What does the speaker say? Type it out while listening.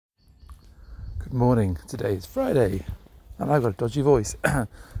Good morning, today is Friday and I've got a dodgy voice.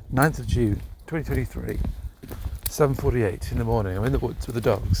 9th of June 2023, 7:48 in the morning. I'm in the woods with the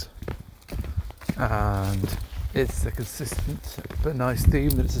dogs and it's a consistent but nice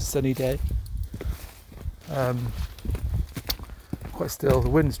theme that it's a sunny day. Quite still, the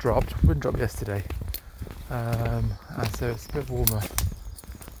wind dropped yesterday, and so it's a bit warmer.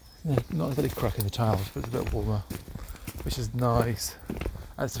 Not really cracking the tiles, but it's a bit warmer, which is nice.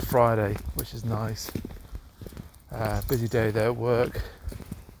 And it's a Friday, which is nice. Busy day there at work.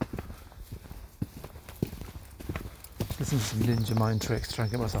 Listen to some ninja mind tricks to try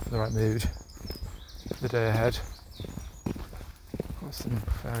and get myself in the right mood for the day ahead. Got some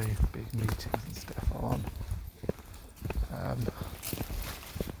very big meetings and stuff on.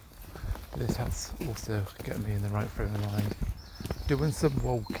 This has also get me in the right frame of mind. Doing some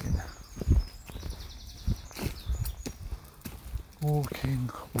walking.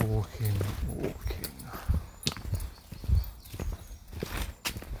 Walking.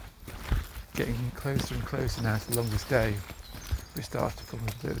 Getting closer and closer now to the longest day, which starts to fill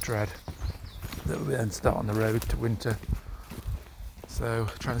with a bit of dread that we then start on the road to winter. So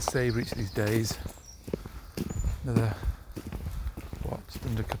trying to savour each of these days. Another, just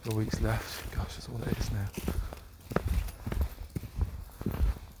under a couple of weeks left. Gosh, that's all it is now.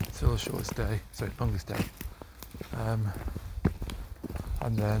 Still the shortest day, longest day.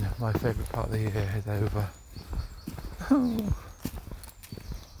 And then my favourite part of the year is over.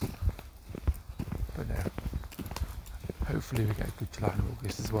 But no, hopefully we get a good July and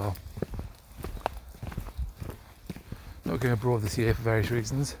August as well. Not going abroad this year for various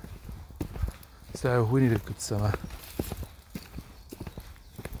reasons, so we need a good summer.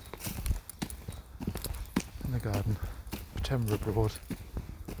 In the garden, pretend we're abroad.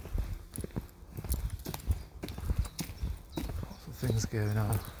 Lots of things going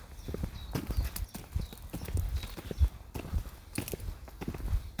on.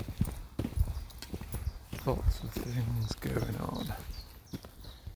 Lots of things going on.